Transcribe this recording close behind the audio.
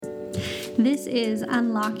This is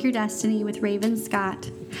Unlock Your Destiny with Raven Scott,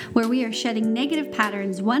 where we are shedding negative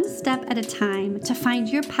patterns one step at a time to find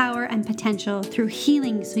your power and potential through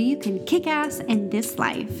healing so you can kick ass in this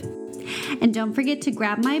life. And don't forget to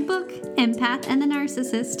grab my book, Empath and the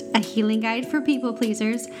Narcissist, a healing guide for people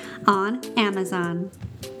pleasers, on Amazon.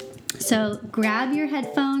 So grab your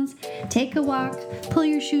headphones, take a walk, pull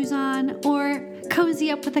your shoes on, or cozy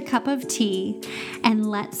up with a cup of tea, and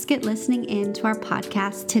let's get listening in to our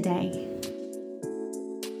podcast today.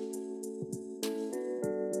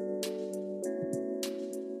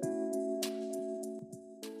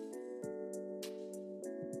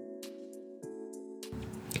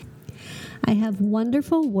 I have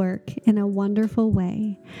wonderful work in a wonderful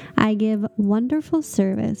way. I give wonderful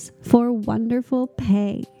service for wonderful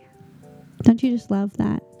pay. Don't you just love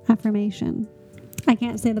that affirmation? I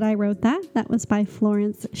can't say that I wrote that. That was by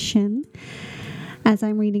Florence Shin, as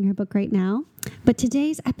I'm reading her book right now. But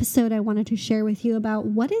today's episode, I wanted to share with you about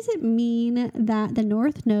what does it mean that the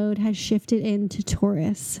North Node has shifted into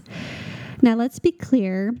Taurus. Now, let's be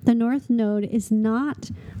clear. The North Node is not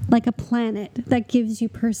like a planet that gives you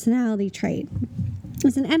personality trait.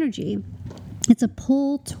 It's an energy. It's a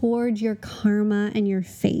pull toward your karma and your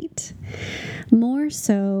fate. More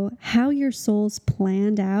so, how your soul's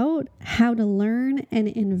planned out, how to learn and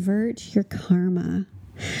invert your karma.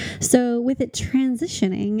 So with it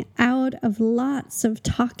transitioning out of lots of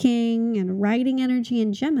talking and writing energy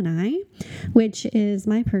in Gemini, which is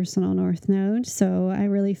my personal North Node, so I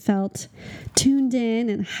really felt tuned in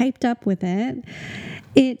and hyped up with it,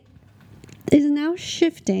 it is now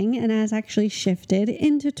shifting and has actually shifted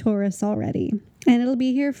into Taurus already. And it'll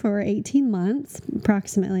be here for 18 months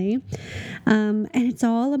approximately. And it's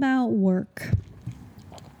all about work.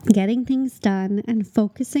 Getting things done and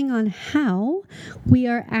focusing on how we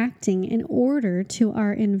are acting in order to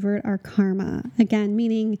invert our karma. Again,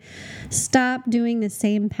 meaning stop doing the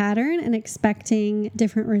same pattern and expecting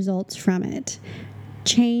different results from it.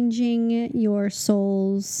 Changing your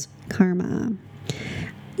soul's karma.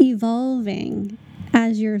 Evolving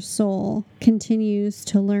as your soul continues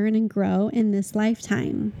to learn and grow in this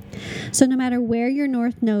lifetime. So no matter where your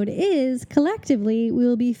North Node is, collectively, we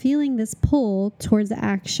will be feeling this pull towards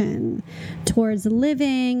action, towards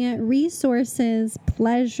living, resources,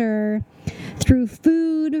 pleasure, through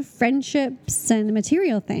food, friendships, and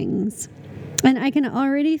material things. And I can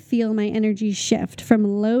already feel my energy shift from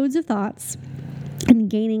loads of thoughts and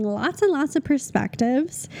gaining lots and lots of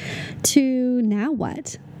perspectives to now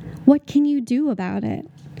what? What can you do about it?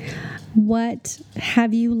 What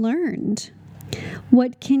have you learned?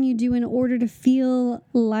 What can you do in order to feel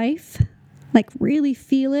life, like really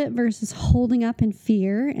feel it versus holding up in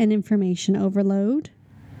fear and information overload?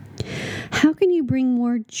 How can you bring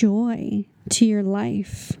more joy to your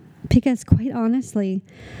life? Because quite honestly,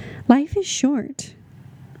 life is short.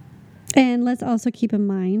 And let's also keep in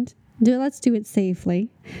mind, let's do it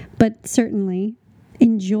safely, but certainly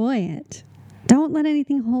enjoy it. Don't let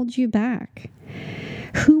anything hold you back.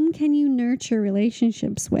 Whom can you nurture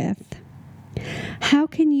relationships with? How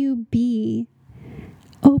can you be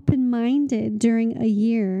open-minded during a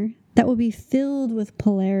year that will be filled with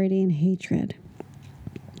polarity and hatred?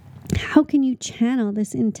 How can you channel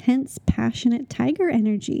this intense, passionate tiger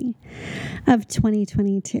energy of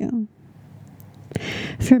 2022?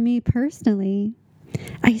 For me personally,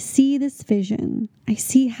 I see this vision. I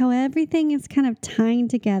see how everything is kind of tying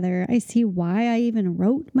together. I see why I even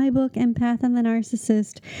wrote my book, Empath and the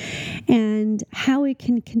Narcissist, and how it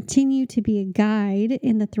can continue to be a guide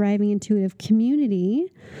in the thriving intuitive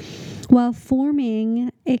community while forming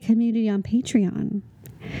a community on Patreon.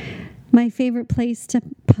 My favorite place to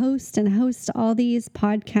post and host all these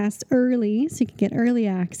podcasts early so you can get early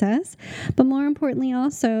access, but more importantly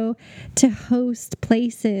also to host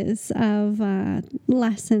places of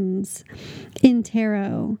lessons in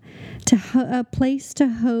tarot, a place to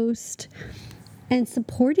host and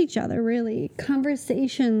support each other, really.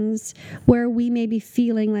 Conversations where we may be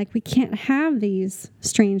feeling like we can't have these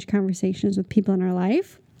strange conversations with people in our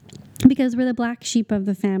life because we're the black sheep of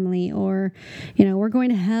the family, or, we're going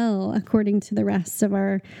to hell according to the rest of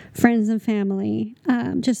our friends and family,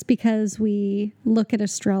 just because we look at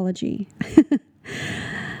astrology.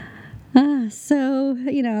 So,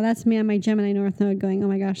 that's me on my Gemini North Node going, oh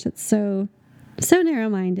my gosh, that's so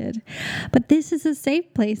narrow-minded. But this is a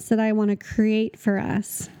safe place that I want to create for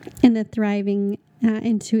us in the thriving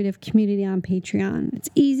intuitive community on Patreon. It's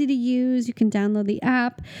easy to use. You can download the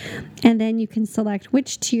app and then you can select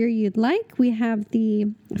which tier you'd like. We have the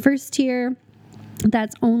first tier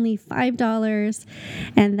that's only $5,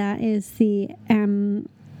 and that is the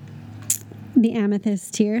the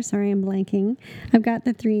amethyst tier. Sorry, I'm blanking. I've got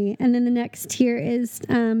the 3. And then the next tier is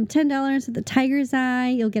 $10 at the Tiger's Eye.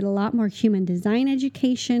 You'll get a lot more human design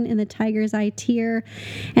education in the Tiger's Eye tier.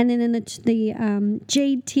 And then in the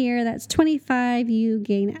Jade tier, that's $25. You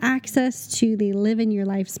gain access to the Living Your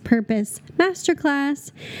Life's Purpose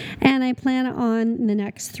Masterclass. And I plan on in the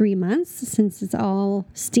next 3 months, since it's all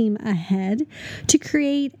steam ahead, to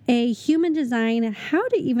create a human design, how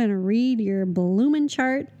to even read your Bloomin'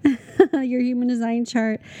 chart, your human design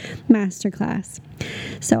chart masterclass.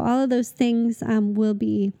 So all of those things will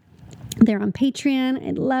be there on Patreon.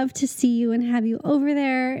 I'd love to see you and have you over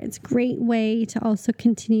there. It's a great way to also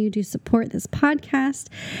continue to support this podcast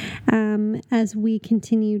as we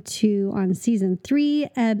continue to on season 3,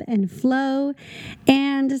 ebb and flow.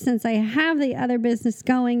 And since I have the other business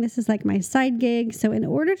going, this is like my side gig. So in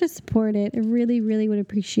order to support it, I really, really would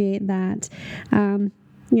appreciate that,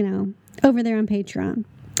 over there on Patreon.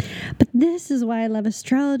 But this is why I love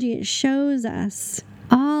astrology. It shows us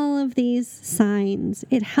all of these signs.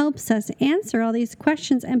 It helps us answer all these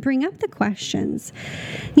questions and bring up the questions.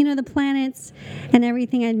 The planets and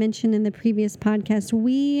everything I'd mentioned in the previous podcast,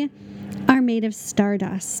 we are made of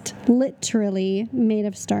stardust, literally made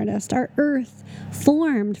of stardust. Our Earth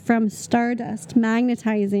formed from stardust,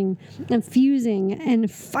 magnetizing and fusing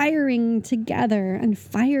and firing together, and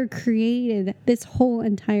fire created this whole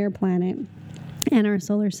entire planet and our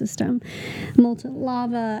solar system. Molten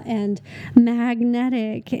lava and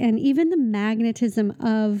magnetic, and even the magnetism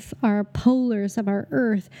of our polars of our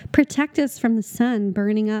Earth protect us from the sun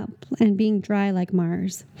burning up and being dry like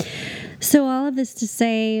Mars. So all of this to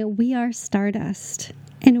say, we are stardust,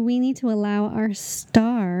 and we need to allow our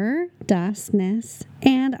stardustness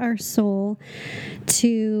and our soul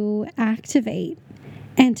to activate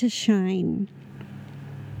and to shine.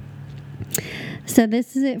 So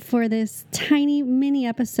this is it for this tiny mini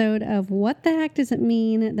episode of what the heck does it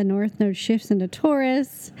mean the North Node shifts into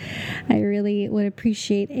Taurus. I really would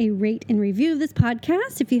appreciate a rate and review of this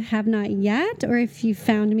podcast if you have not yet, or if you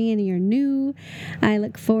found me and you're new. I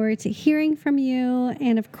look forward to hearing from you.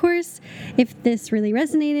 And of course, if this really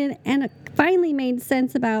resonated and finally made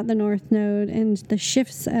sense about the North Node and the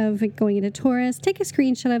shifts of going into Taurus, take a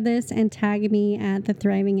screenshot of this and tag me at The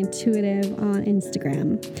Thriving Intuitive on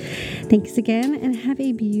Instagram. Thanks again, and have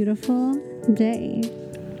a beautiful day.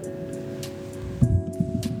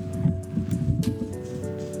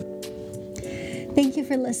 Thank you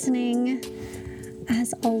for listening.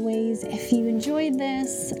 As always, if you enjoyed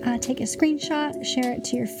this, take a screenshot, share it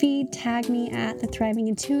to your feed, tag me at The Thriving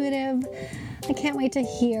Intuitive. I can't wait to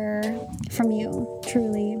hear from you,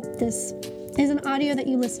 truly. This is an audio that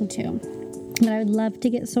you listen to, but I would love to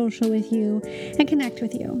get social with you and connect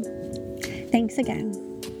with you. Thanks again.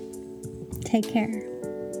 Take care.